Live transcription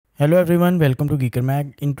Hello everyone, welcome to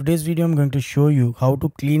geekermag. In today's video, I'm going to show you how to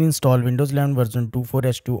clean install Windows 11 version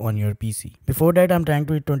 2.4H2 on your PC. Before that, I'm trying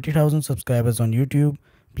to hit 20,000 subscribers on YouTube.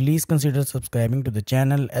 Please consider subscribing to the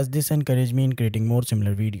channel as this encourages me in creating more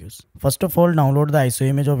similar videos. First of all, download the ISO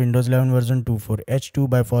image of Windows 11 version 2.4H2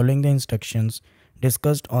 by following the instructions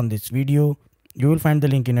discussed on this video. You will find the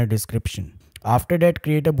link in the description. After that,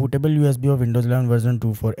 create a bootable USB of Windows 11 version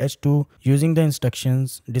 2.4H2 using the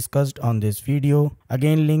instructions discussed on this video.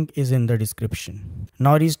 Again, link is in the description.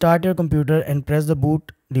 Now restart your computer and press the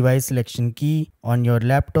boot device selection key on your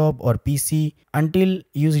laptop or PC until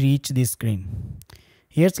you reach this screen.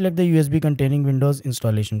 Here select the USB containing Windows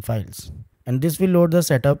installation files. And this will load the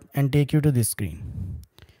setup and take you to this screen.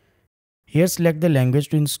 Here select the language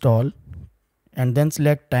to install and then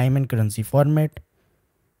select time and currency format.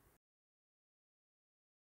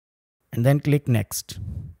 And then click next.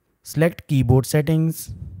 Select keyboard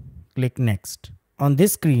settings, click next. On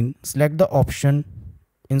this screen, select the option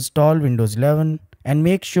install Windows 11 and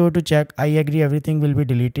make sure to check I agree everything will be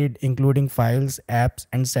deleted including files, apps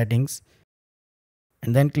and settings,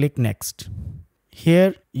 and then click next.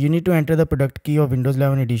 Here you need to enter the product key of Windows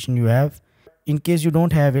 11 edition you have. In case you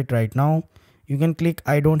don't have it right now, you can click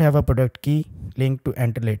I don't have a product key link to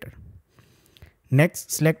enter later.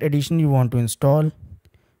 Next, select edition you want to install.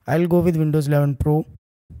 I'll go with Windows 11 Pro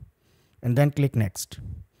and then click next.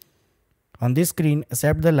 On this screen,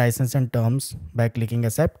 accept the license and terms by clicking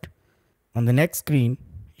accept. On the next screen,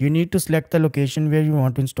 you need to select the location where you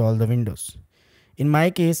want to install the Windows. In my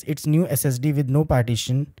case, it's new SSD with no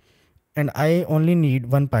partition and I only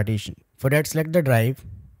need one partition. For that, select the drive,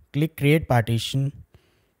 click create partition,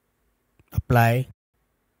 apply,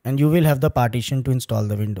 and you will have the partition to install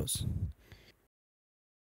the Windows.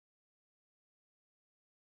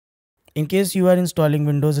 In case you are installing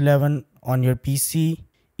Windows 11 on your PC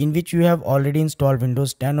in which you have already installed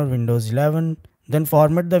Windows 10 or Windows 11, then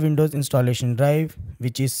format the Windows installation drive,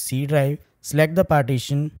 which is C drive. Select the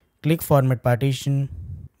partition, click format partition.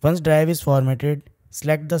 Once drive is formatted,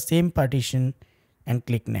 select the same partition and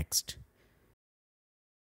click next.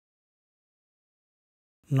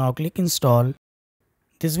 Now click install.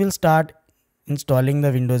 This will start installing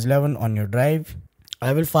the Windows 11 on your drive.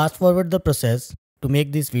 I will fast forward the process to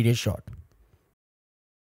make this video short.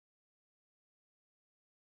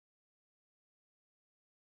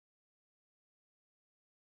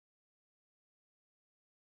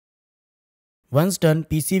 Once done,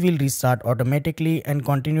 PC will restart automatically and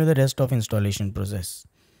continue the rest of installation process.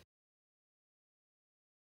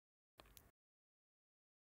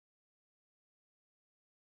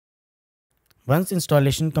 Once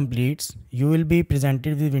installation completes, you will be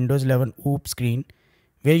presented with Windows 11 OOP screen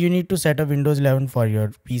where you need to set up Windows 11 for your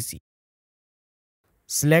PC.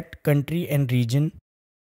 Select country and region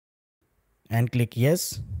and click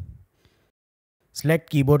yes.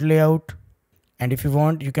 Select keyboard layout, and if you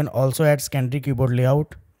want you can also add secondary keyboard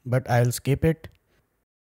layout, but I'll skip it.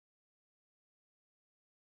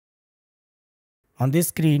 On this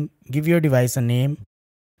screen, give your device a name,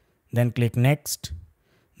 then click next.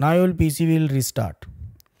 Now your PC will restart.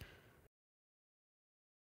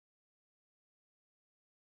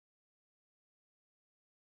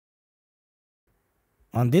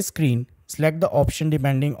 On this screen, select the option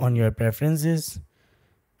depending on your preferences.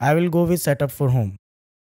 I will go with setup for home.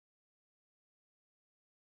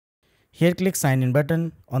 Here click sign in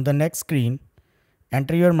button. On the next screen,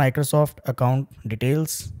 enter your Microsoft account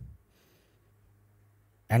details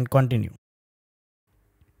and continue.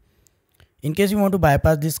 In case you want to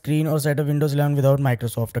bypass this screen or set up Windows 11 without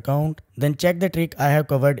Microsoft account, then check the trick I have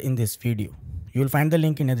covered in this video. You will find the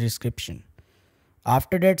link in the description.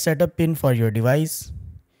 After that, set up PIN for your device.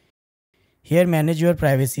 Here manage your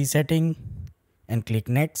privacy setting and click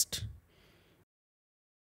next.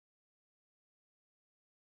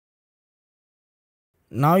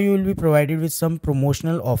 Now you will be provided with some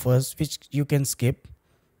promotional offers which you can skip,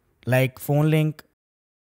 like phone link,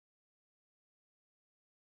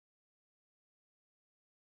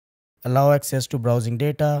 allow access to browsing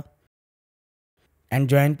data, and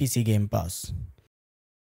join PC Game Pass.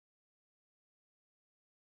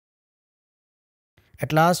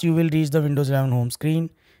 At last you will reach the Windows 11 home screen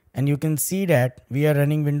and you can see that we are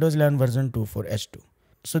running Windows 11 version 2.4H2.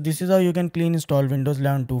 So this is how you can clean install Windows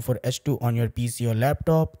 11 2.4H2 on your PC or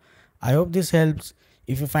laptop. I hope this helps.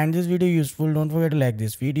 If you find this video useful, don't forget to like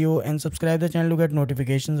this video and subscribe the channel to get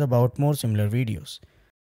notifications about more similar videos.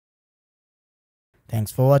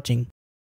 Thanks for watching.